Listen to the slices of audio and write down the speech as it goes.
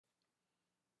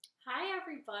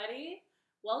everybody.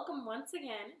 Welcome once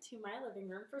again to my living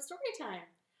room for story time.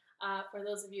 For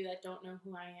those of you that don't know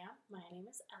who I am, my name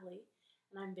is Ellie,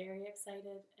 and I'm very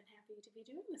excited and happy to be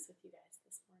doing this with you guys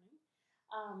this morning.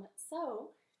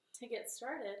 So, to get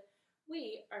started,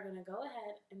 we are going to go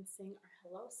ahead and sing our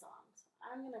hello song. So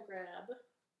I'm going to grab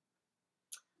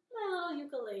my little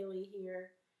ukulele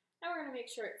here, and we're going to make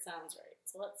sure it sounds right.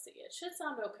 So let's see. It should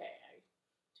sound okay. I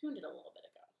tuned it a little bit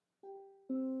ago.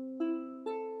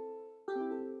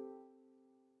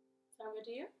 Sound good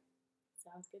to you?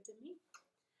 Sounds good to me.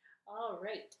 All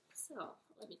right, so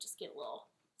let me just get a little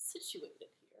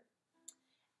situated here.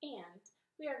 And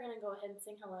we are going to go ahead and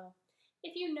sing hello.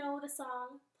 If you know the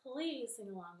song, please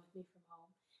sing along with me from home.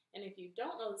 And if you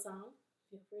don't know the song,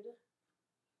 feel free to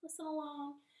listen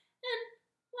along. And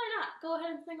why not? Go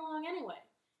ahead and sing along anyway.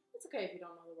 It's okay if you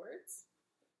don't know the words.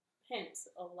 Hint,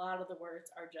 a lot of the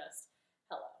words are just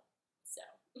hello. So,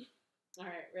 all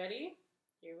right, ready?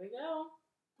 Here we go.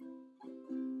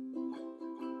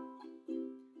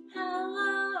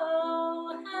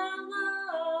 Hello,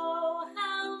 hello,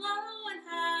 hello, and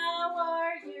how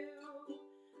are you?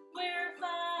 We're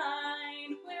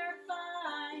fine,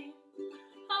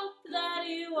 hope that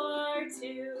you are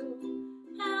too.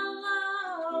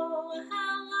 Hello,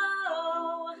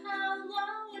 hello, hello,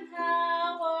 and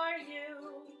how are you?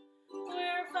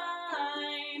 We're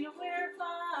fine,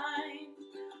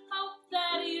 hope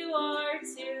that you are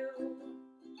too.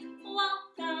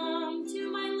 Welcome to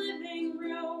my living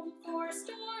room for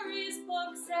stories,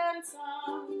 books, and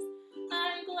songs.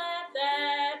 I'm glad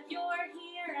that you're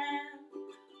here and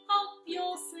hope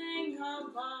you'll sing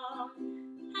along.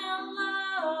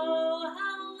 Hello,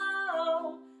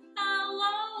 hello,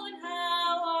 hello, and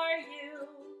how are you?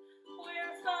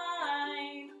 We're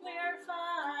fine,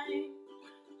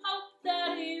 hope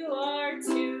that you are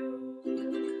too.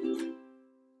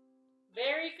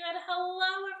 Very good.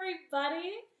 Hello,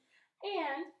 everybody.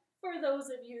 And for those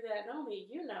of you that know me,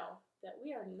 you know that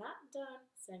we are not done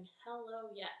saying hello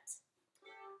yet.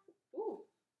 Ooh.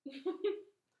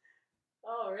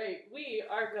 All right,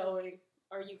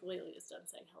 our ukulele is done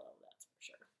saying hello, that's for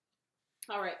sure.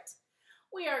 All right,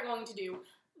 we are going to do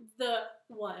the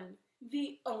one,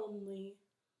 the only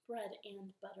bread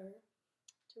and butter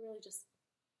to really just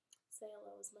say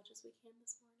hello as much as we can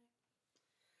this morning.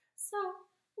 So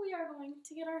we are going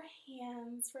to get our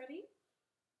hands ready.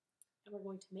 And we're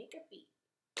going to make a beat.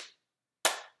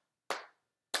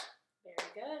 Very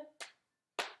good.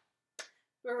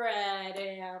 Bread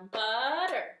and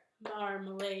butter,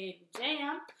 marmalade and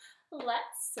jam.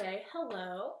 Let's say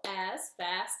hello as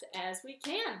fast as we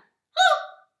can.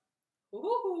 Ho!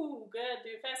 Ooh, good. Do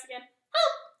it fast again. Ho!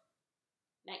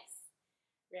 Nice.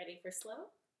 Ready for slow?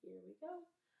 Here we go.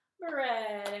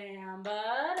 Bread and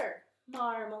butter,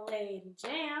 marmalade and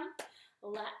jam.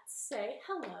 Let's say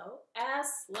hello as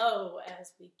slow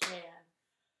as we can.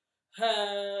 Hello.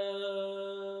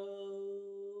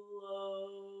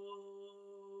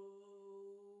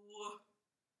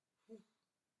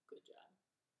 Good job.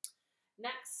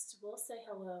 Next, we'll say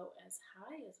hello as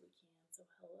high as we can. So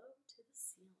hello to the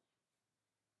ceiling.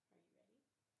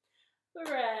 Are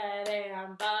you ready? Bread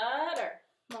and butter,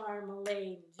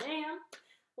 marmalade and jam.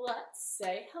 Let's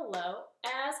say hello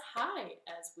as high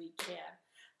as we can.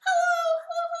 Hello,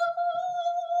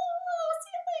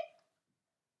 ceiling.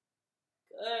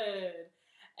 Good.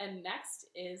 And next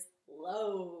is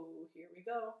low. Here we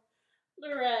go.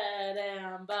 Bread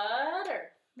and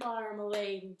butter,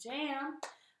 marmalade and jam.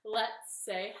 Let's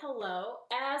say hello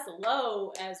as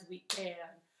low as we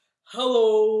can.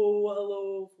 Hello,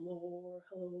 hello, floor.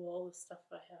 Hello, all the stuff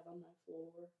I have on my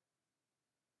floor.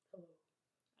 Hello.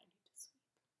 I need to sweep.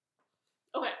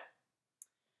 Okay.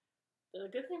 The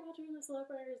good thing about doing this live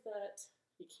wire is that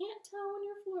you can't tell when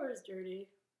your floor is dirty,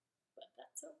 but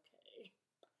that's okay.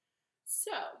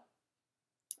 So,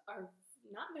 our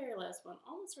not very last one,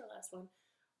 almost our last one,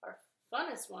 our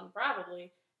funnest one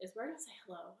probably, is we're going to say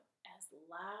hello as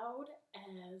loud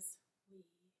as we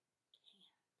can. Can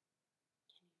you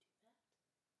do that?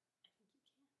 I think you can.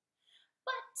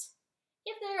 But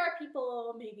if there are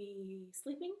people maybe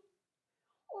sleeping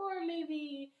or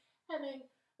maybe having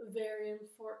very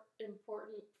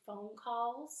important phone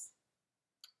calls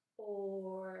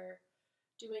or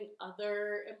doing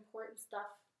other important stuff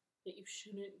that you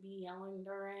shouldn't be yelling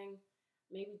during,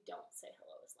 maybe don't say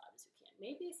hello as loud as you can.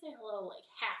 Maybe say hello like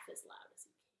half as loud as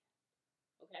you can.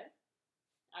 Okay?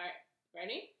 All right,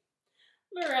 ready?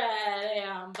 Bread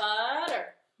and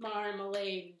butter,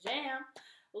 marmalade and jam.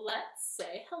 Let's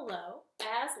say hello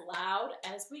as loud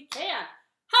as we can.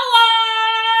 Hello!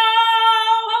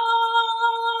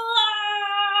 Hello!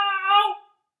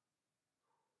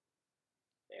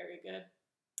 Very good.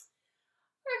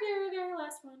 Our very, very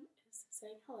last one is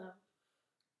saying hello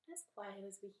as quiet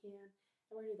as we can.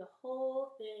 And we're going to do the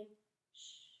whole thing.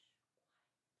 Shh.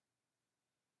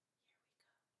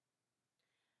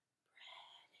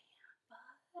 Bread and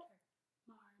butter,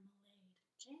 marmalade and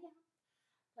jam.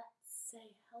 Let's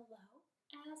say hello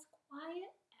as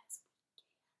quiet as we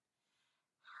can.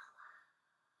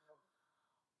 Hello.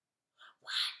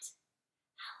 What?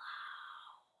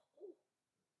 Hello.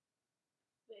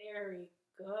 Very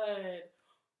good.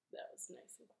 That was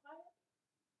nice and quiet.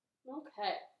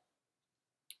 Okay.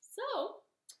 So,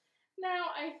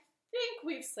 now I think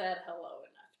we've said hello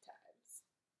enough times.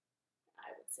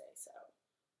 I would say so.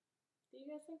 Do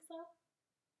you guys think so?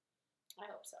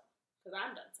 I hope so, because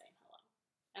I'm done saying hello.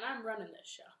 And I'm running this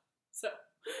show. So,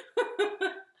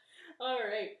 all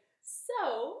right.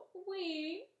 So,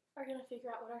 we are going to figure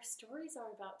out what our stories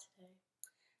are about today.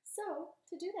 So,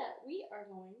 to do that, we are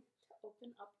going to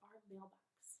open up our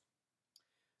mailbox.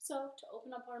 So, to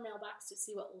open up our mailbox to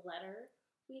see what letter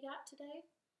we got today,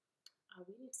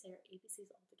 we need to say our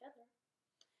ABCs all together.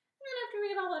 And then after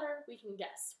we get our letter, we can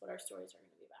guess what our stories are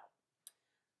going to be about.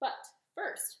 But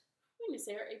first, we need to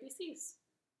say our ABCs.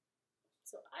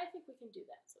 So I think we can do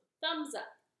that. So thumbs up,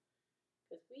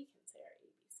 because we can say our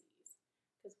ABCs,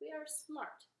 because we are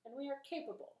smart and we are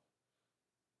capable.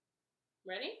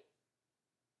 Ready?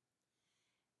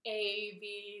 A,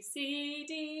 B, C,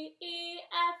 D, E,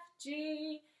 F,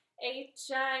 G,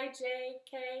 H, I, J,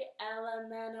 K, L, M,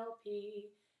 N, O,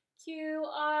 P, Q,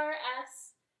 R,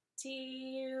 S, T,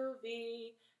 U,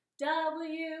 V,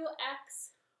 W,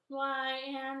 X, Y,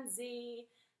 and Z.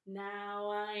 Now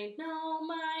I know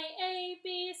my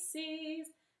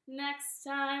ABCs. Next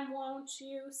time, won't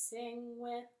you sing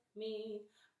with me?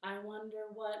 I wonder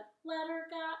what letter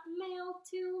got mailed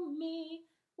to me.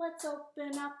 Let's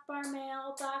open up our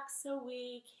mailbox so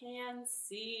we can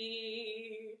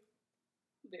see.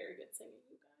 Very good singing,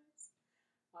 you guys.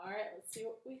 All right, let's see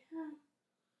what we have.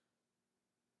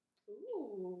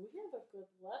 Ooh, we have a good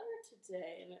letter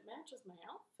today, and it matches my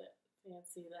outfit.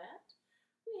 Fancy that.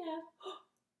 We have,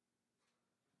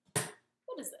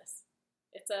 what is this?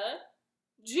 It's a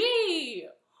G.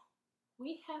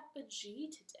 We have a G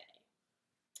today.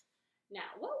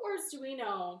 Now, what words do we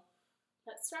know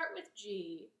that start with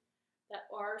G that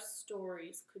our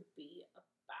stories could be about?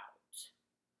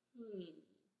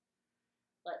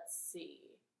 Let's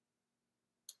see.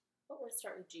 What words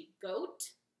start with G?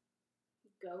 Goat?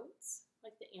 Goats,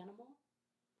 like the animal,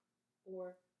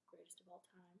 or greatest of all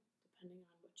time, depending on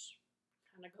which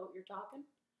kind of goat you're talking.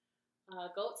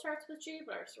 Goat starts with G,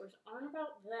 but our stories aren't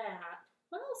about that.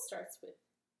 What else starts with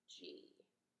G?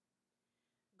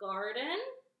 Garden.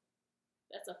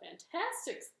 That's a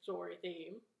fantastic story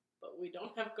theme, but we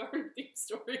don't have garden theme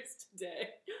stories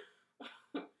today.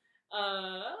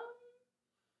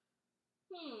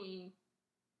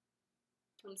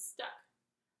 I'm stuck.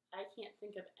 I can't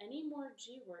think of any more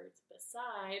G words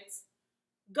besides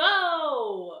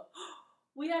go.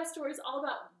 We have stories all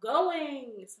about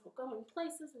going, so going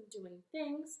places and doing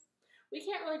things. We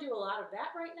can't really do a lot of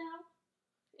that right now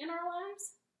in our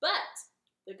lives, but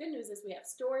the good news is we have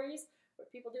stories where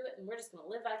people do it, and we're just going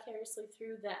to live vicariously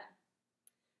through them.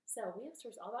 So we have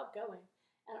stories all about going,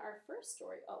 and our first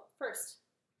story, first,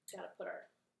 got to put our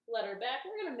letter back.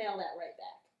 We're going to mail that right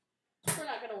back. We're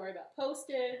not going to worry about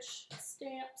postage,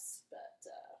 stamps, but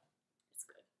it's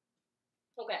good.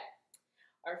 Okay,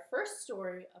 our first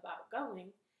story about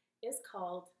going is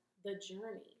called The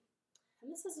Journey.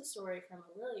 And this is a story from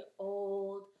a really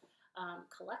old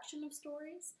collection of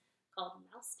stories called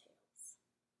Mouse Tales.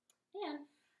 And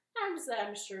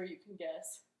I'm sure you can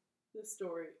guess this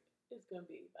story is going to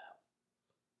be about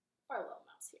our little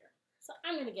mouse here. So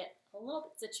I'm going to get a little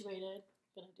bit situated.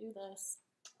 I'm going to do this.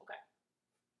 Okay.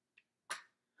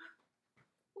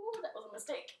 Ooh, that was a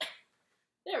mistake.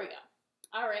 There we go.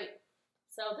 All right.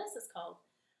 So this is called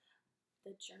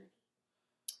The Journey.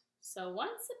 So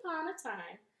once upon a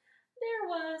time, there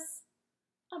was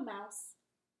a mouse.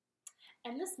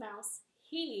 And this mouse,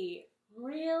 he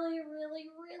really, really,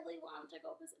 really wanted to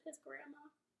go visit his grandma.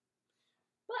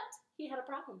 But he had a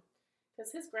problem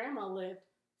because his grandma lived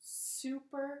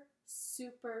super,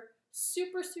 super,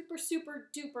 super, super, super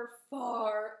duper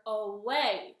far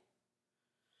away.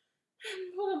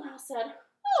 And little mouse said,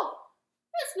 oh,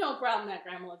 it's no problem that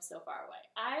grandma lives so far away.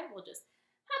 I will just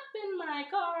hop in my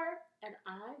car and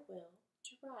I will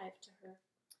drive to her.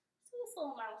 So this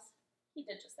little mouse, he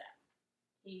did just that.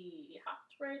 He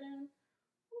hopped right in.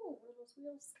 Oh, what are those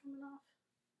wheels coming off?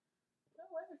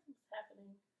 Oh, everything's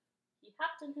happening. He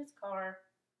hopped in his car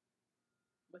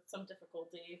with some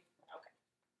difficulty. Okay,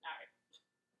 all right.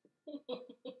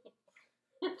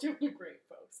 We're doing great,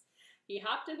 folks. He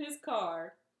hopped in his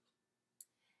car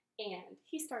and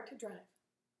he started to drive.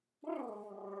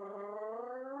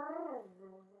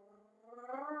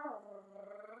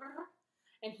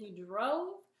 And he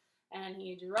drove and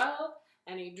he drove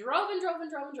and he drove and drove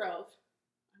and drove and drove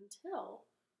until,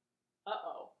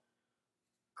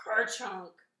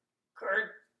 kerchunk,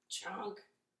 kerchunk,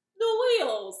 the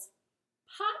wheels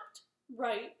popped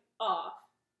right off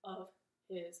of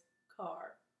his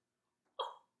car.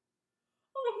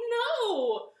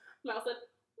 Oh no! Mouse said,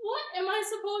 what am I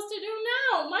supposed to do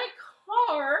now? My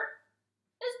car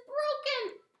is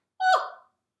broken. Oh!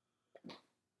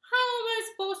 How am I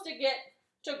supposed to get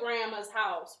to Grandma's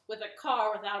house with a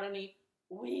car without any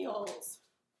wheels?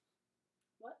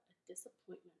 What a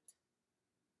disappointment.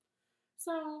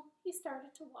 So he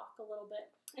started to walk a little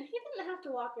bit, and he didn't have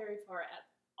to walk very far at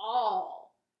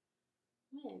all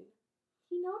when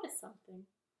he noticed something.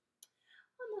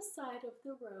 On the side of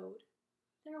the road,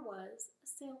 there was a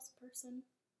salesperson.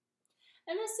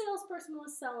 And this salesperson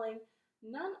was selling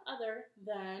none other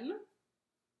than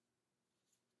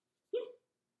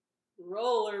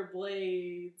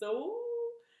rollerblades. Oh,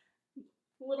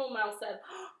 little mouse said,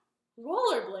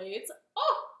 rollerblades?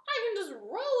 Oh, I can just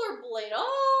rollerblade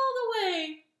all the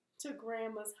way to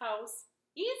Grandma's house.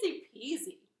 Easy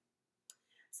peasy.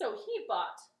 So he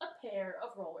bought a pair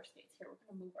of roller skates. Here, we're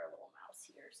going to move our little mouse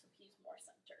here so he's more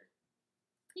centered.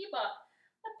 He bought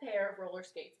a pair of roller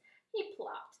skates. He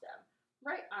plopped them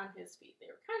right on his feet.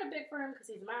 They were kind of big for him because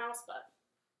he's a mouse, but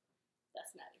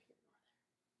that's neither here nor there.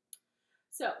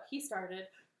 So he started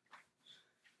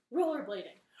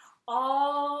rollerblading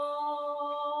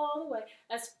all the way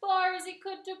as far as he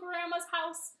could to Grandma's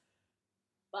house.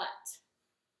 But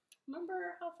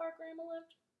remember how far Grandma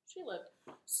lived? She lived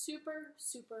super,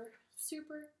 super,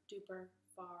 super duper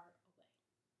far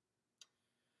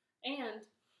away. And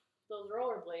those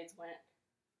rollerblades went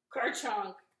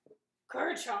kerchunk,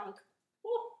 kerchunk.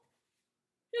 Oh,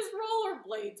 his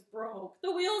rollerblades broke.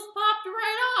 The wheels popped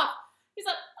right off. He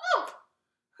said, oh,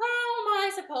 how am I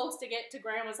supposed to get to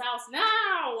Grandma's house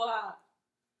now?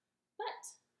 But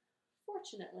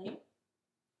fortunately,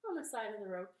 on the side of the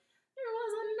road, there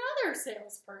was another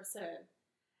salesperson.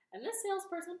 And this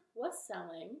salesperson was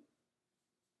selling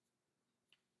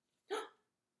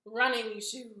running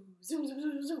shoes. Zoom, zoom,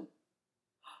 zoom, zoom.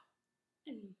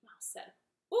 And Mouse said,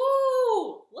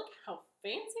 ooh, look how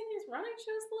fancy these running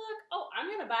shoes look. Oh, I'm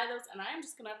going to buy those and I'm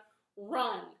just going to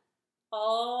run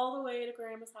all the way to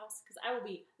Grandma's house because I will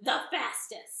be the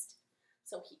fastest.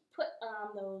 So he put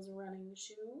on those running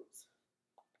shoes.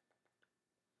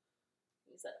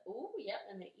 He said, ooh, yep,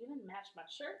 and they even match my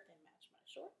shirt. They match my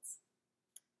shorts.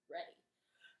 Ready.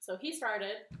 So he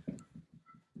started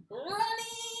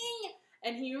running,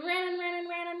 and he ran and ran and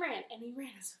ran and ran, and he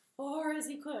ran as far as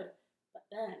he could. But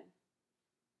then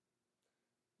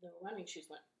the running shoes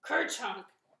went kerchunk,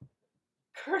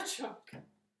 kerchunk,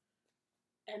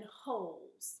 and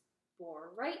holes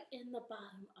bore right in the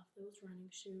bottom of those running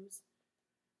shoes.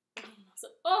 And he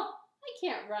said, oh, I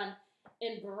can't run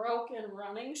in broken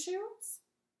running shoes.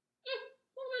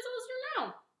 What am I supposed to do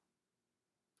now?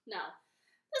 Now,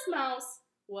 this mouse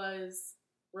was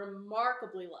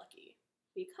remarkably lucky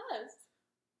because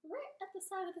right at the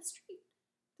side of the street,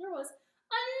 there was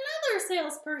another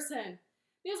salesperson.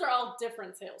 These are all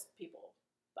different salespeople,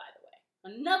 by the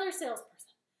way. Another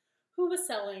salesperson who was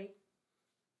selling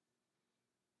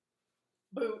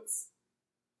boots.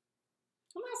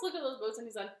 The mouse looked at those boots and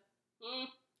he said,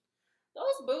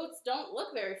 those boots don't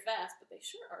look very fast, but they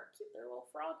sure are cute. They're little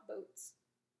frog boots.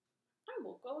 I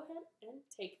will go ahead and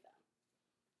take them.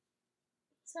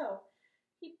 So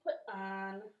he put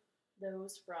on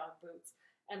those frog boots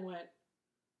and went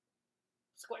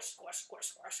squish, squish, squish,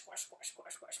 squish, squish, squish,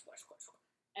 squish, squish, squish, squish,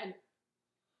 and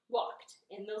walked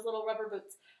in those little rubber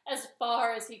boots as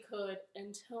far as he could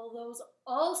until those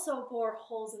also bore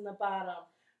holes in the bottom.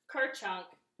 Kerchunk,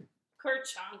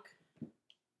 kerchunk.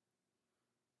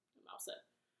 The mouse said,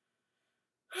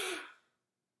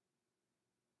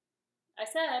 I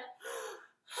said,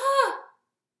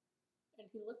 and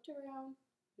he looked around.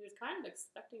 He was kind of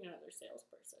expecting another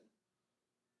salesperson.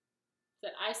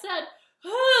 That I said,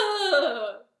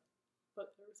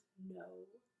 but there was no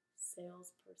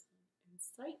salesperson in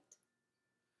sight.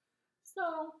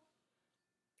 So,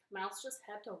 Mouse just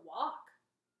had to walk.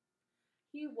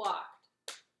 He walked,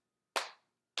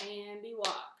 and he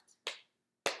walked,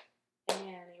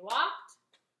 and he walked,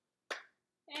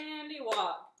 and he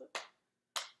walked.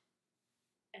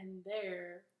 And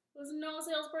there was no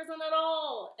salesperson at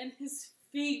all. And his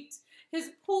feet,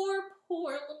 his poor,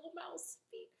 poor little mouse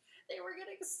feet, they were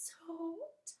getting so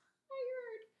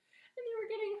tired. And they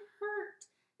were getting hurt.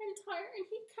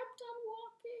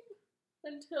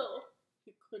 until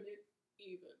he couldn't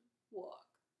even walk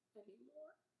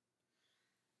anymore.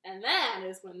 And that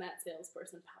is when that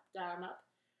salesperson popped on up,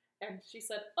 and she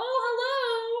said,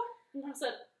 "Oh, hello." And I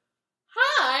said,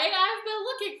 "Hi, I've been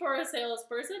looking for a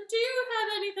salesperson. Do you have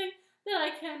anything that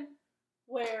I can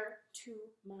wear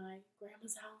to my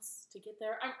grandma's house to get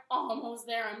there? I'm almost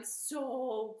there. I'm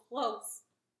so close."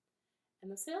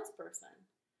 And the salesperson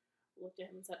looked at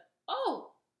him and said,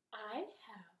 "Oh, I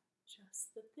have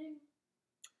just the thing.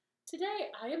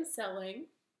 Today I am selling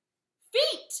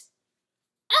feet,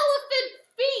 elephant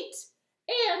feet,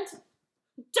 and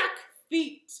duck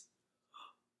feet.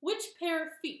 Which pair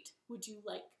of feet would you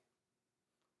like?"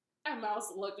 And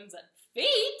Mouse looked and said,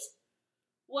 "Feet?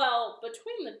 Well,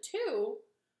 between the two,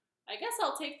 I guess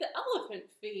I'll take the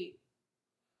elephant feet."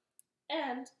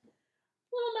 And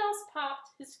little Mouse popped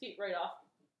his feet right off.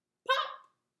 Pop!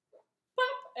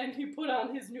 Pop! And he put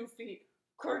on his new feet.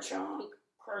 Ker-chonk!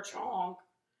 Ker-chonk!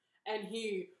 And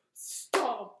he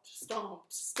stomped,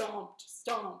 stomped, stomped,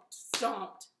 stomped,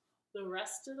 stomped the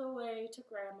rest of the way to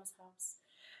Grandma's house.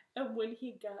 And when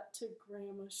he got to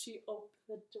Grandma, she opened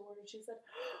the door and she said,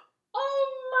 "Oh,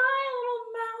 my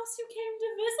little Mouse, you came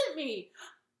to visit me.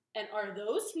 And are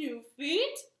those new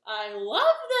feet? I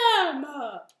love them."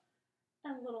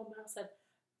 And little Mouse said,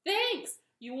 "Thanks.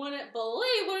 You wouldn't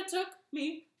believe what it took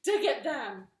me to get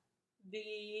them."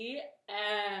 The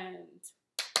end.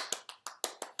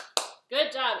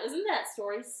 Good job. Isn't that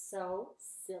story so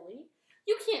silly?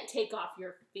 You can't take off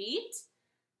your feet.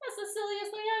 That's the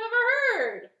silliest thing I've ever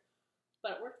heard.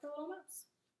 But it worked for little Mouse.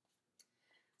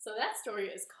 So that story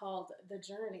is called The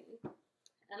Journey.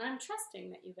 And I'm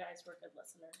trusting that you guys were good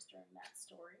listeners during that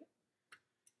story.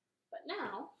 But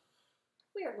now,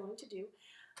 we are going to do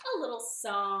a little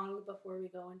song before we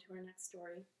go into our next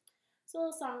story. So a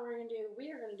little song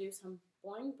we are going to do some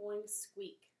boing boing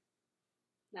squeak.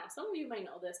 Now, some of you might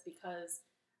know this because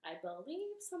I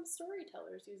believe some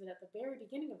storytellers use it at the very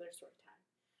beginning of their story time.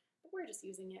 But we're just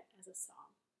using it as a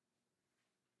song.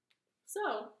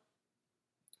 So,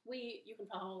 you can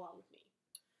follow along with me.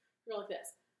 We're like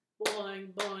this.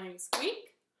 Boing, boing,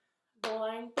 squeak.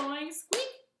 Boing, boing,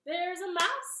 squeak. There's a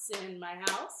mouse in my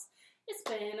house. It's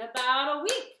been about a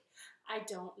week. I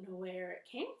don't know where it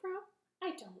came from. I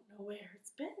don't know where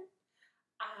it's been.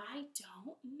 I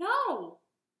don't know.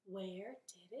 Where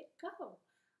did it go?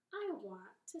 I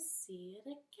want to see it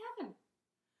again.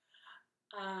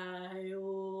 I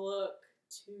look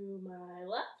to my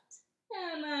left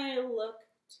and I look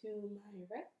to my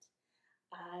right.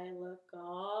 I look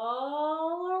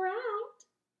all around.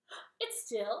 It's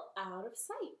still out of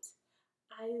sight.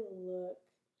 I look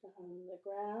on the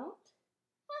ground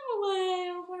and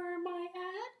way over my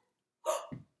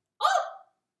head. Oh!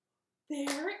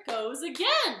 There it goes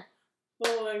again.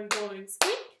 Boing, boing,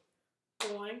 squeak.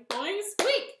 Boing, boing,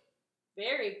 squeak.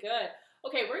 Very good.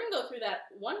 Okay, we're going to go through that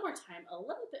one more time a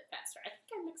little bit faster. I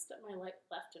think I mixed up my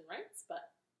left and rights, but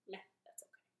meh, that's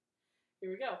okay.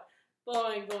 Here we go.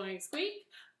 Boing, boing, squeak.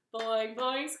 Boing,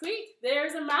 boing, squeak.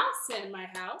 There's a mouse in my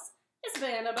house. It's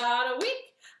been about a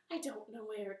week. I don't know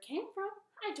where it came from.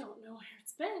 I don't know where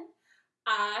it's been.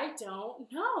 I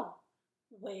don't know.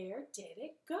 Where did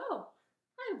it go?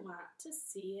 I want to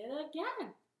see it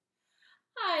again.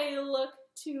 I look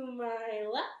to my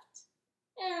left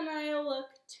and I look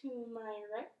to my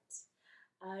right.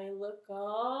 I look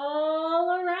all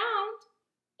around.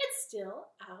 It's still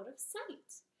out of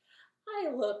sight. I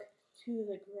look to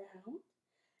the ground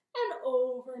and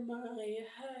over my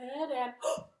head and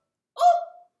oh,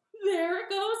 there it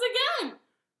goes again.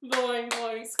 Boing,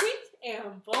 boing, squeak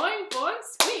and boing, boing,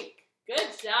 squeak. Good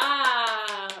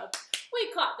job.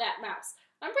 We caught that mouse.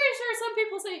 I'm pretty sure some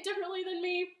people say it differently than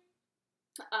me,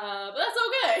 but that's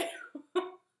okay.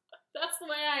 That's the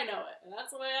way I know it, and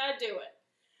that's the way I do it.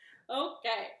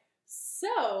 Okay,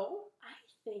 so I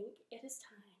think it is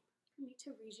time for me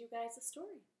to read you guys a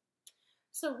story.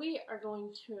 So we are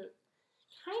going to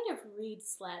kind of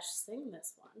read/sing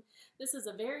this one. This is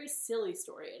a very silly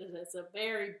story. It is a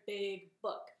very big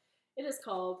book. It is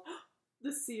called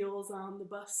The Seals on the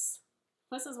Bus.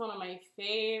 This is one of my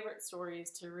favorite stories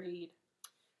to read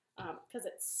because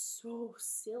it's so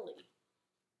silly.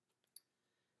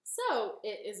 So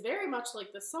it is very much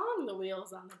like the song The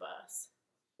Wheels on the Bus,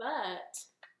 but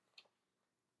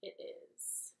it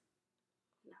is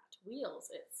not wheels,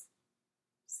 it's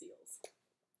seals.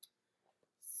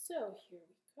 So here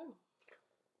we go.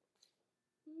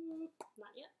 Not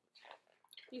yet.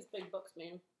 These big books,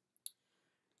 man.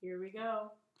 Here we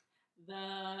go.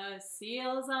 The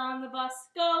seals on the bus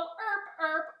go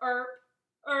erp, erp, erp,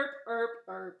 erp, erp,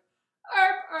 erp,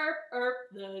 erp, erp, erp.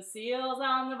 The seals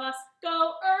on the bus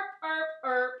go erp, erp,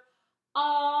 erp.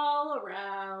 all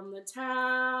around the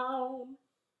town.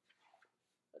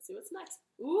 Let's see what's next.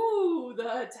 Ooh,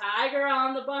 the tiger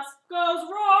on the bus goes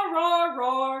roar, roar,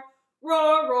 roar,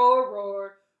 roar, roar,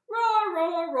 roar, roar,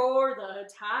 roar, roar. The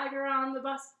tiger on the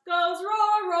bus goes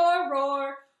roar, roar,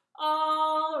 roar,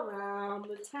 all around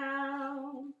the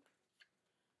town.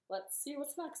 Let's see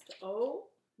what's next. Oh,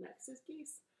 next is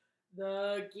geese.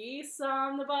 The geese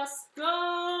on the bus go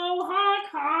honk,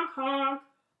 honk, honk,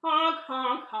 honk,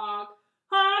 honk, honk,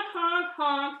 honk, honk,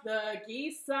 honk. The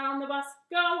geese on the bus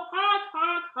go honk,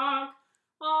 honk, honk,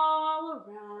 all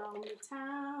around the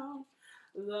town.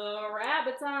 The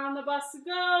rabbits on the bus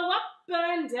go up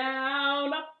and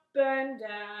down, up and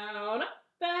down, up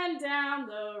and down.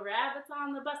 The rabbits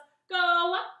on the bus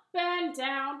go up and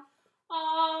down,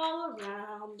 all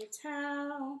around the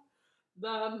town.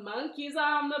 The monkeys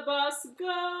on the bus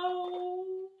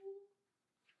go.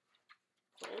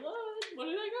 Hold on, where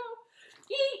do they go?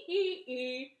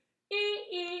 E.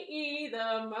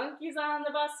 The monkeys on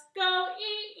the bus go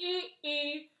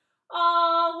E.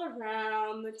 All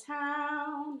around the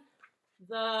town.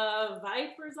 The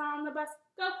vipers on the bus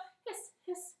go hiss,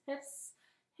 hiss, hiss,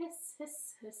 hiss,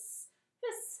 hiss, hiss,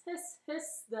 hiss, hiss,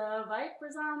 hiss. The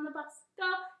vipers on the bus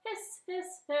go hiss,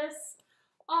 hiss, hiss,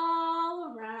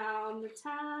 all around the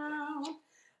town.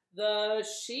 The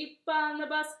sheep on the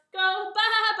bus go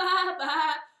ba, ba,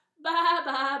 ba, ba,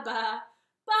 ba, ba,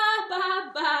 ba,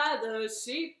 ba, ba. The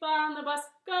sheep on the bus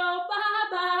go ba,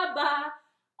 ba, ba,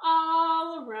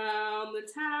 all around the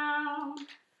town.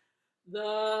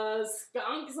 The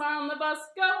skunks on the bus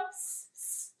go s,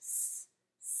 s,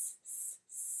 s, s,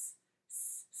 s,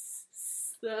 s, s,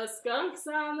 s. The skunks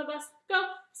on the bus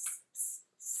go s, s,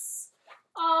 s,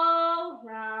 all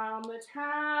around the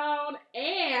town.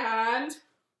 And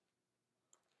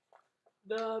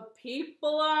the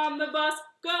people on the bus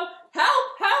go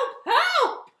help, help,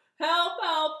 help, help,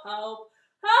 help, help,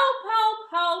 help, help,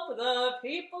 help. The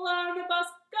people on the bus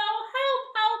go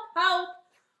help, help, help,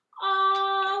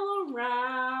 all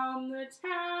around the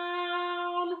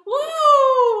town.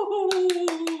 Woo!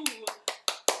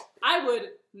 I would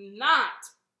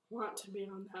not want to be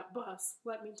on that bus,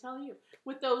 let me tell you,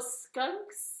 with those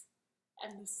skunks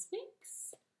and the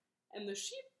snakes and the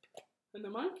sheep and the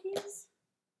monkeys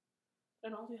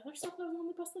and all the other stuff that was on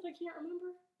the bus that I can't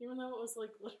remember, even though it was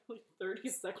like literally 30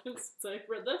 seconds since I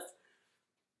read this.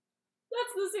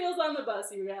 That's the seals on the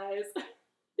bus, you guys.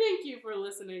 Thank you for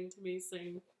listening to me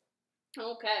sing.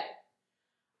 Okay.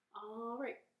 All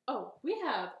right. Oh, we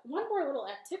have one more little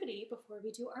activity before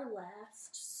we do our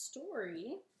last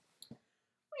story.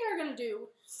 We are going to do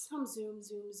some zoom,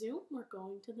 zoom, zoom. We're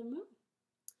going to the moon.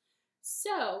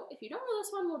 So, if you don't know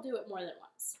this one, we'll do it more than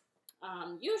once.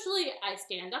 Usually I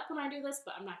stand up when I do this,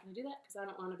 but I'm not going to do that because I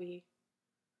don't want to be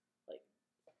like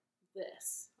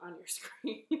this on your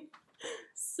screen.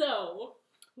 So,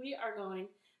 we are going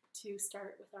to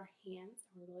start with our hands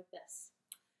and we'll go like this.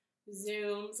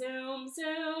 Zoom, zoom,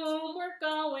 zoom, we're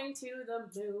going to the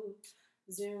moon.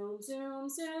 Zoom, zoom,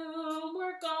 zoom,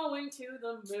 we're going to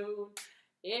the moon.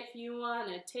 If you want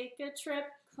to take a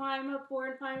trip, climb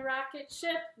aboard my rocket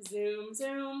ship. Zoom,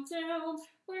 zoom, zoom,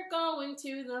 we're going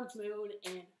to the moon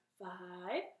in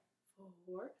 5,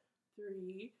 4,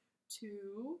 3,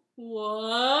 2,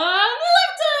 1.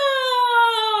 Lift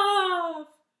off!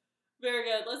 Very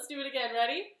good. Let's do it again.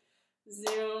 Ready?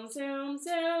 Zoom, zoom,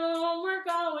 zoom, we're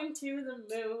going to the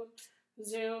moon.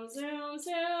 Zoom, zoom,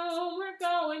 zoom, we're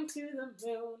going to the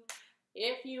moon.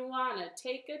 If you want to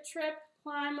take a trip,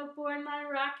 climb aboard my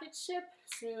rocket ship.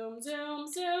 Zoom, zoom,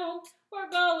 zoom, we're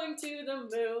going to the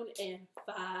moon in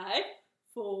 5,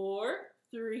 4,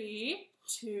 3,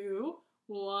 2,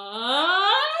 1.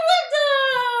 Lift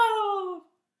off!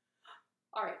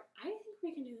 All right, I think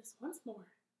we can do this once more,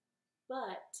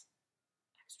 but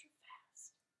extra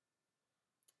fast.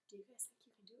 Do you guys think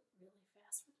you can do it really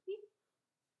fast with me?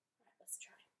 All right, let's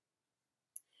try.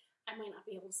 I might not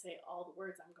be able to say all the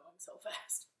words, I'm going so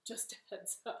fast. Just a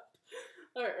heads up.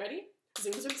 All right, ready?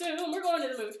 Zoom, zoom, zoom, we're going to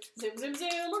the moon. Zoom, zoom,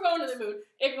 zoom, we're going to the moon.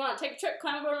 If you want to take a trip,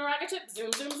 climb aboard a rocket ship.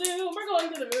 Zoom, zoom, zoom, we're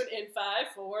going to the moon in 5,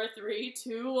 4, 3,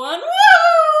 2, 1.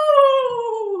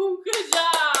 Woo! Good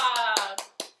job!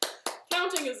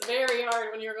 Counting is very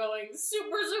hard when you're going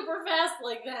super, super fast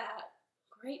like that.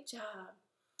 Great job.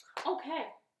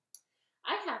 Okay,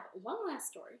 I have one last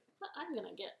story, but I'm going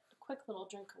to get a quick little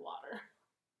drink of water.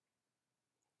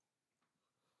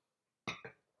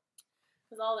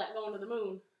 Because all that going to the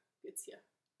moon gets you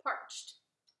parched.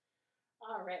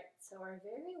 All right, so our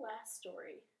very last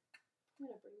story, I'm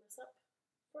going to bring this up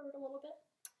forward a little bit,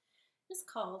 is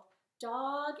called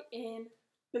Dog in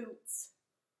Boots.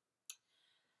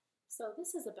 So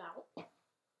this is about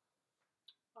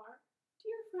our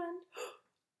dear friend.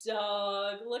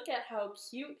 Dog, look at how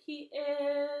cute he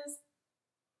is.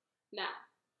 Now,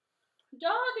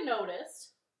 Dog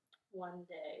noticed one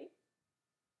day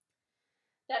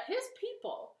that his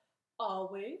people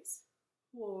always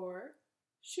wore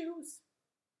shoes.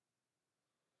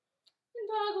 And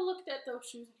Dog looked at those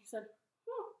shoes and he said,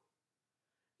 oh,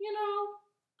 you know,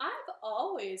 I've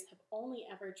always have only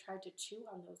ever tried to chew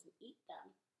on those and eat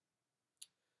them.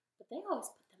 But they always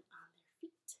put them on their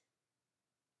feet.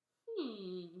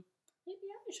 Maybe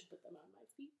I should put them on my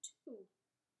feet too.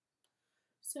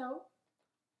 So,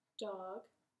 Dog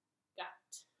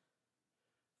got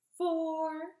 4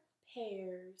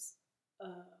 pairs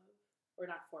of, or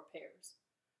not 4 pairs,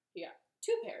 yeah,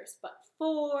 2 pairs, but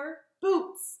 4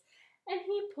 boots. And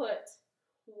he put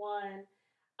one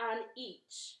on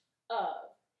each of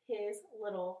his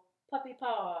little puppy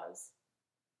paws.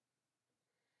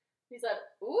 He said,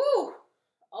 ooh,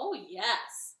 oh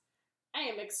yes, I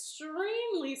am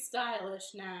extremely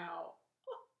stylish now.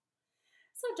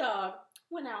 So Dog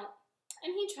went out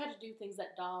and he tried to do things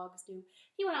that dogs do.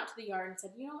 He went out to the yard and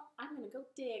said, you know, I'm going to go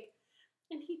dig.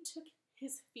 And he took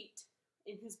his feet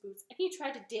in his boots and he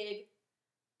tried to dig,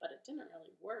 but it didn't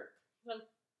really work. He said,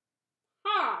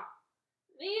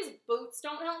 these boots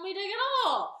don't help me dig at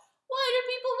all. Why do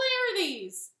people wear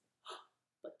these?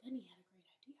 But then he had a great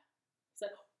idea. He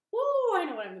said, ooh, I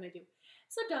know what I'm going to do.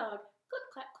 So Dog, clip,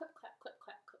 clap, clip, clap, clip,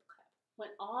 clap, clip, clap,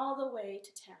 went all the way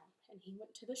to town and he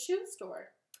went to the shoe store.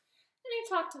 And he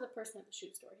talked to the person at the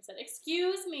shoe store. He said,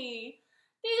 excuse me,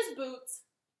 these boots,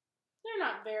 they're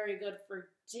not very good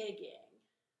for digging.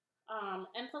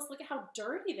 And plus look at how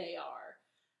dirty they are.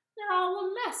 They're all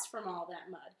a mess from all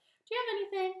that mud. Do you have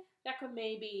anything that could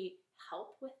maybe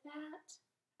help with that?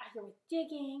 Either with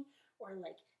digging or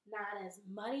like not as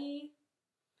muddy?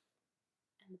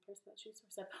 And the person at the shoe store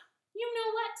said, you know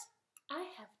what? I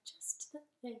have just the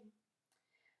thing.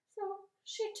 So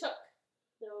she took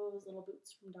those little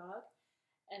boots from Dog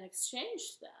and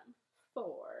exchanged them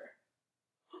for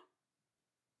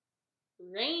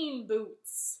rain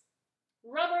boots.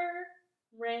 Rubber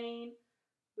rain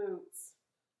boots.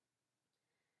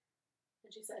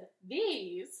 And she said,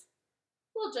 these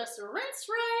will just rinse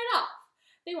right off.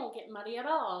 They won't get muddy at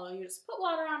all. You just put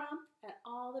water on them and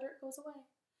all the dirt goes away.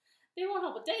 They won't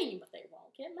help with digging, but they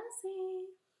won't get messy.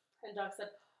 And Dog said,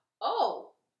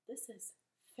 oh, this is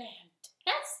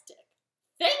fantastic.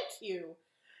 Thank you.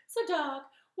 So Dog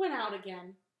went out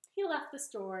again. He left the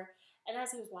store, and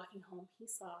as he was walking home, he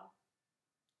saw a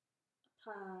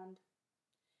pond.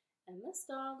 And this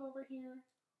dog over here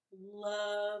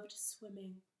loved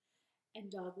swimming. And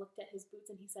Dog looked at his boots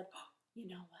and he said, oh, you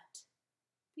know what?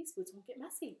 These boots won't get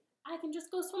messy. I can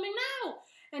just go swimming now.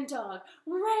 And Dog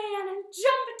ran and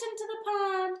jumped into the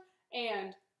pond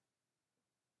and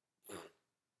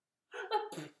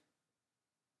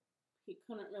he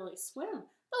couldn't really swim.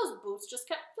 Those boots just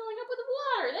kept filling up with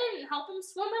water. They didn't help him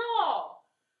swim at all.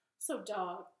 So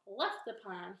Dog left the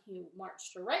pond. He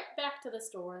marched right back to the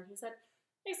store and he said,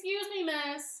 excuse me,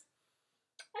 miss.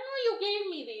 I know you gave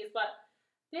me these, but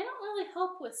they don't really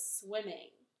help with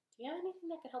swimming. Do you have anything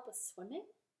that could help with swimming?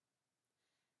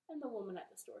 And the woman at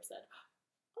the store said,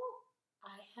 oh,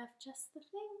 I have just the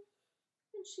thing.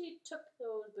 And she took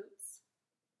those boots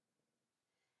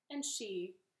and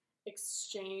she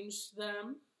exchanged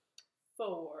them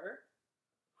for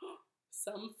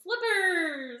some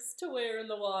flippers to wear in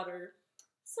the water.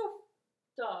 So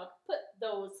Dog put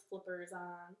those flippers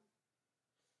on.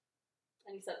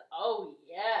 And he said, oh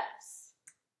yes,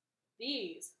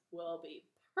 these will be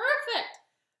perfect.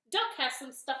 Duck has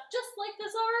some stuff just like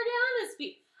this already on his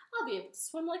feet. I'll be able to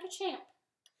swim like a champ.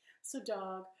 So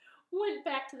Dog went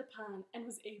back to the pond and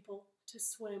was able to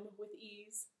swim with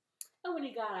ease. And when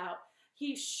he got out,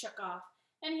 he shook off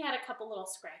and he had a couple little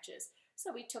scratches.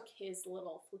 So he took his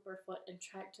little flipper foot and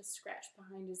tried to scratch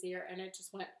behind his ear and it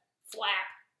just went flap.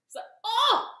 So,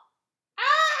 oh,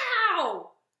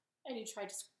 ow! And he tried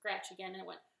to scratch again and it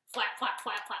went flap, flap,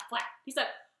 flap, flap, flap. He said,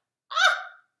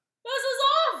 this is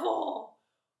awful.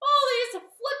 All these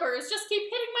flippers just keep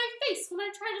hitting my face when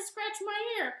I try to scratch my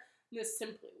ear. This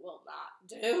simply will not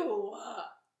do.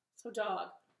 So Dog,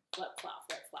 flip, flop,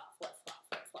 flip, flop, flip, flop,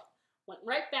 flip, flop, went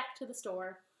right back to the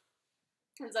store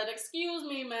and said, excuse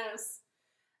me, miss,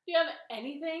 do you have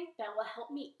anything that will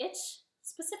help me itch,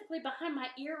 specifically behind my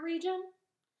ear region?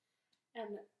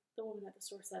 And the woman at the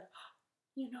store said,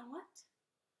 you know what?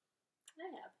 I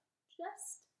have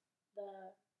just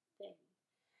the thing.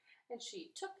 And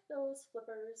she took those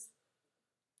flippers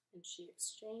and she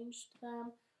exchanged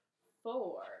them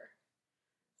for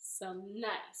some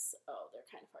nice, oh,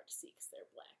 they're kind of hard to see because they're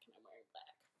black and I'm wearing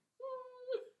black.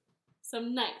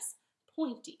 some nice,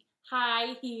 pointy,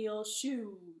 high heel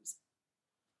shoes.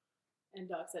 And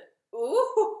Dog said,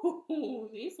 ooh,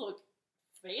 these look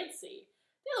fancy.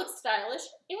 They look stylish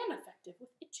and effective with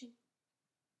itching.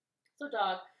 So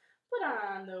Dog put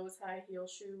on those high heel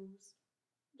shoes.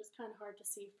 Just kind of hard to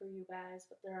see for you guys,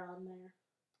 but they're on there.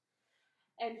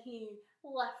 And he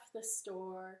left the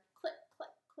store. Click,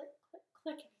 click, click, click,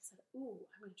 click. And he said, ooh,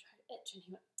 I'm going to try to itch.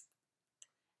 And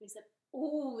he said,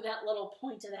 ooh, that little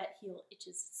point of that heel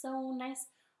itches so nice.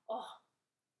 Oh,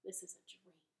 this is a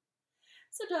dream.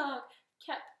 So Dog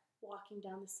kept walking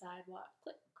down the sidewalk.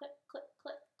 Click, click, click,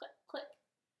 click, click, click.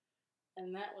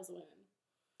 And that was when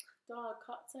Dog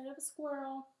caught sight of a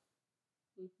squirrel.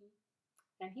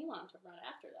 And he wanted to run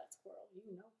after that squirrel.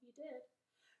 You know he did.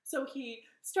 So he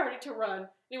started to run.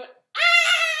 And he went,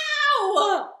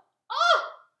 ow! Oh,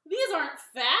 these aren't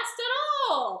fast at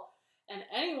all. And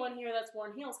anyone here that's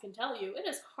worn heels can tell you it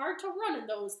is hard to run in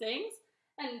those things.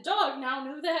 And Dog now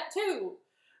knew that too.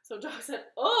 So Dog said,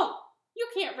 oh, you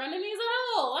can't run in these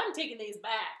at all. I'm taking these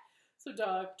back. So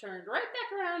Dog turned right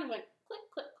back around and went click,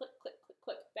 click, click, click, click,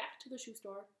 click, back to the shoe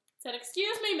store. Said,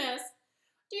 excuse me, miss.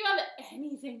 Do you have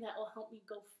anything that will help me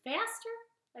go faster?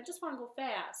 I just want to go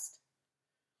fast.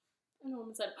 And the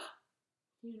woman said, oh,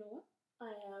 you know what?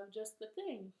 I have just the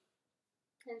thing.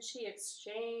 And she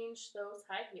exchanged those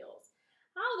high heels.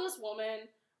 How this woman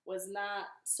was not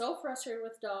so frustrated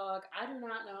with Dog, I do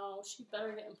not know. She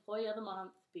better get Employee of the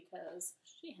Month because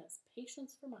she has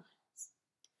patience for miles.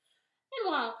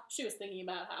 And while she was thinking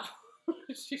about how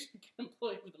she should get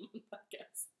Employee of the Month, I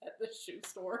guess, at the shoe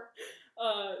store,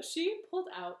 she pulled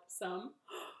out some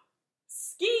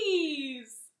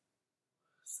skis.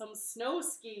 Some snow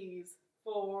skis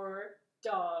for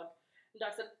Dog. And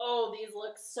Dog said, oh, these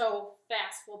look so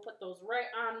fast. We'll put those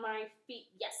right on my feet.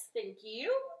 Yes, thank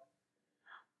you.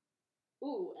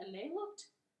 Ooh, and they looked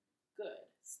good.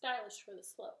 Stylish for the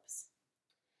slopes.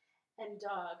 And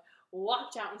Dog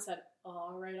walked out and said,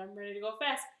 all right, I'm ready to go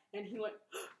fast. And he went,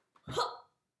 huh!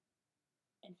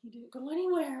 And he didn't go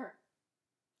anywhere.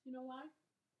 You know why?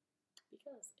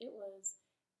 Because it was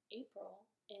April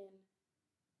in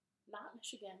not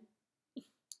Michigan,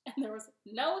 and there was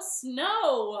no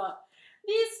snow.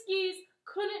 These skis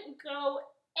couldn't go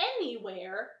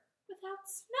anywhere without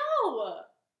snow.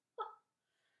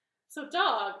 So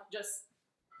Dog just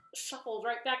shuffled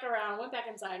right back around, went back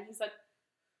inside, and he said,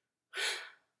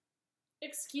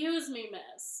 excuse me,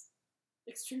 miss.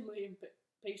 Extremely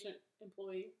impatient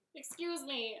employee. Excuse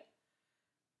me.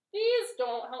 These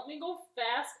don't help me go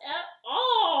fast at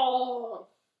all.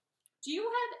 Do you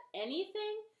have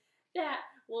anything that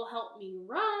will help me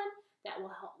run, that will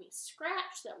help me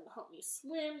scratch, that will help me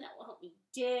swim, that will help me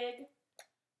dig?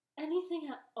 Anything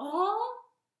at all?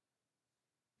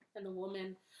 And the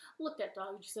woman looked at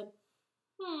Dog and she said,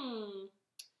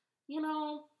 you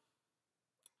know,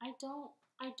 I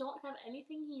don't have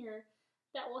anything here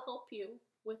that will help you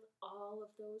with all of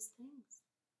those things.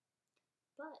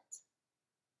 But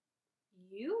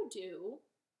you do.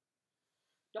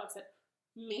 Dog said,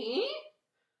 me?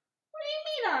 What do you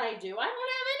mean I do? I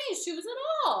don't have any shoes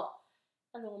at all.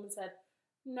 And the woman said,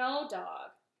 no,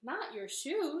 Dog, not your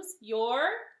shoes, your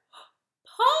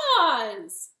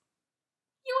paws.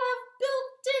 You have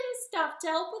built-in stuff to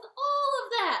help with all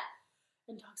of that.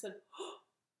 And Dog said,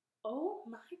 oh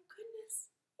my goodness,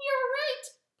 you're right.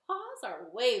 Paws are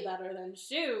way better than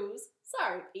shoes.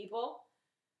 Sorry, people.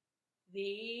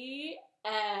 The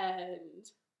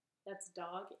end. That's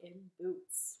Dog in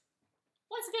Boots.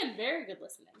 Once again, very good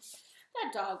listening.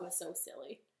 That dog was so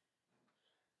silly.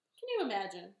 Can you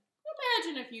imagine?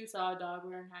 Imagine if you saw a dog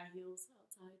wearing high heels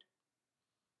outside.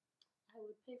 I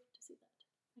would pay to see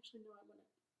that. Actually, no, I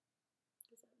wouldn't.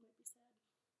 Because that might be sad.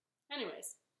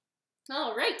 Anyways.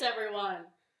 All right, everyone.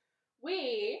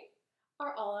 We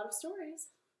are all out of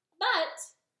stories. But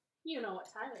you know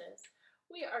what time it is.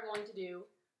 We are going to do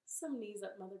some knees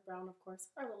up Mother Brown, of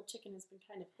course. Our little chicken has been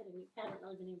kind of hidden. We haven't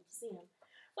really been able to see him.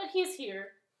 But he's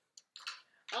here.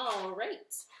 All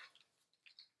right.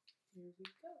 Here we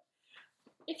go.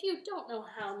 If you don't know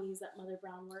how Knees Up Mother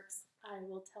Brown works, I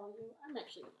will tell you. I'm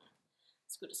actually going to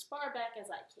scoot as far back as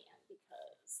I can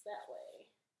because that way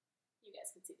you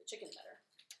guys can see the chicken better.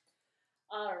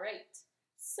 All right.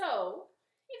 So,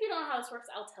 if you don't know how this works,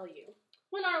 I'll tell you.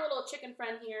 When our little chicken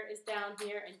friend here is down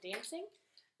here and dancing,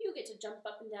 you get to jump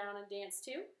up and down and dance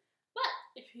too.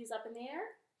 But if he's up in the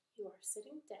air, you are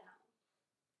sitting down.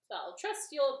 So I'll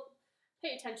trust you'll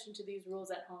pay attention to these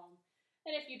rules at home.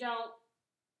 And if you don't,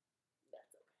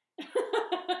 that's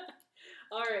okay.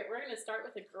 All right, we're going to start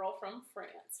with a girl from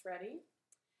France. Ready?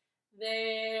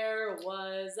 There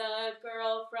was a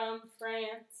girl from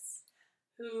France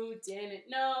who didn't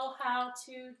know how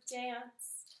to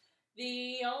dance.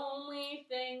 The only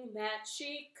thing that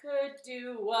she could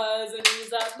do was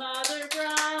knees up, Mother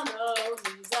Brown. Oh,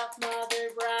 knees up, Mother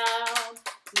Brown.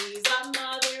 Knees up,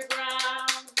 Mother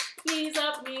Brown. Knees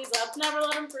up, never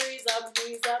let them freeze up.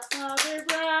 Knees up, Mother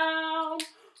Brown.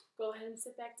 Go ahead and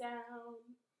sit back down.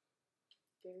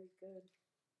 Very good.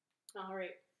 All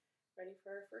right, ready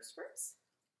for our first verse?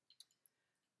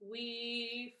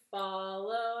 We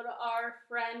followed our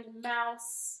friend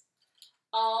Mouse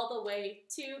all the way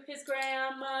to his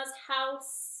grandma's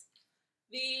house.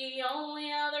 The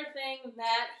only other thing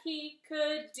that he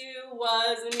could do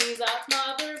was knees up,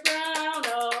 Mother Brown.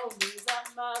 Oh, knees up,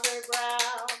 Mother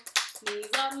Brown. Knees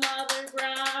up, Mother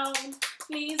Brown.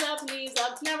 Knees up,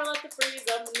 never let the freeze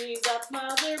up. Knees up,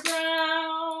 Mother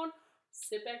Brown.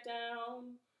 Sit back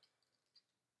down.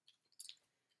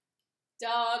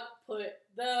 Dog put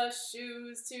the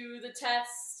shoes to the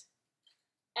test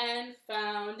and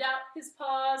found out his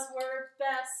paws were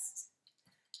best.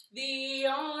 The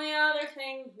only other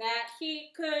thing that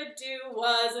he could do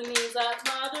was knees up,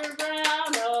 Mother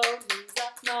Brown. Oh, knees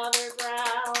up, Mother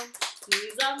Brown.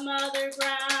 Knees up, Mother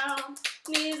Brown.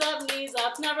 Knees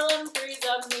up, never let him freeze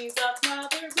up. Knees up,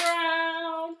 Mother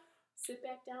Brown. Sit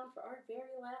back down for our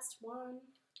very last one.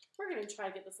 We're going to try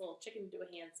to get this little chicken to do a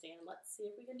handstand. Let's see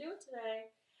if we can do it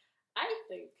today. I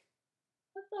think,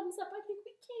 a thumbs up, I think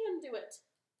we can do it.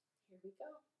 Here we go.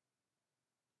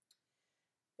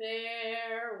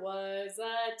 There was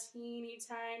a teeny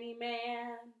tiny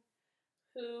man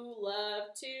who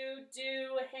loved to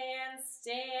do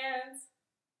handstands.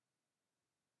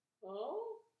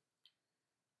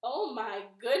 Oh my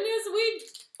goodness,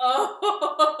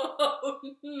 oh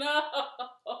no.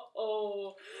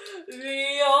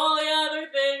 The only other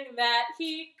thing that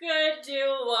he could do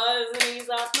was knees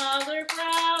up, Mother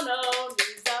Brown. Oh,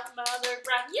 knees up, Mother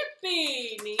Brown.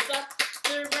 Yippee! Knees up,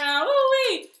 Mother Brown.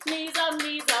 Ooh-wee! Knees up,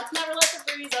 never let the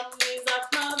freeze up. Knees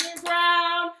up, Mother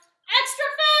Brown. Extra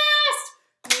fast!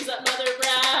 Knees up, Mother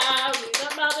Brown. Knees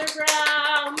up, Mother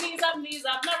Brown. Knees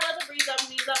up, never let the freeze up.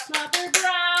 Knees up, Mother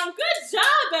Brown. Good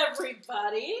job,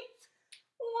 everybody.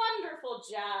 Wonderful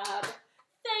job.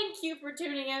 Thank you for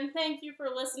tuning in. Thank you for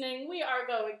listening. We are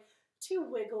going to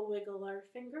wiggle, wiggle our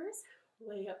fingers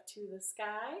way up to the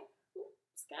sky.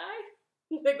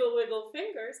 Wiggle, wiggle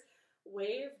fingers.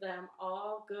 Wave them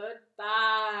all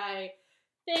goodbye.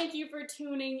 Thank you for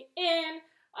tuning in.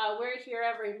 We're here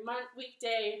every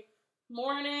weekday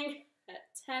morning at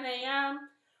 10 a.m.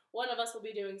 One of us will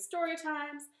be doing story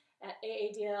times at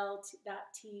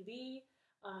AADL.TV.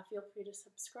 Feel free to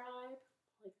subscribe,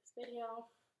 like this video,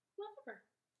 whatever.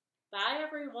 Bye,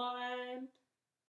 everyone.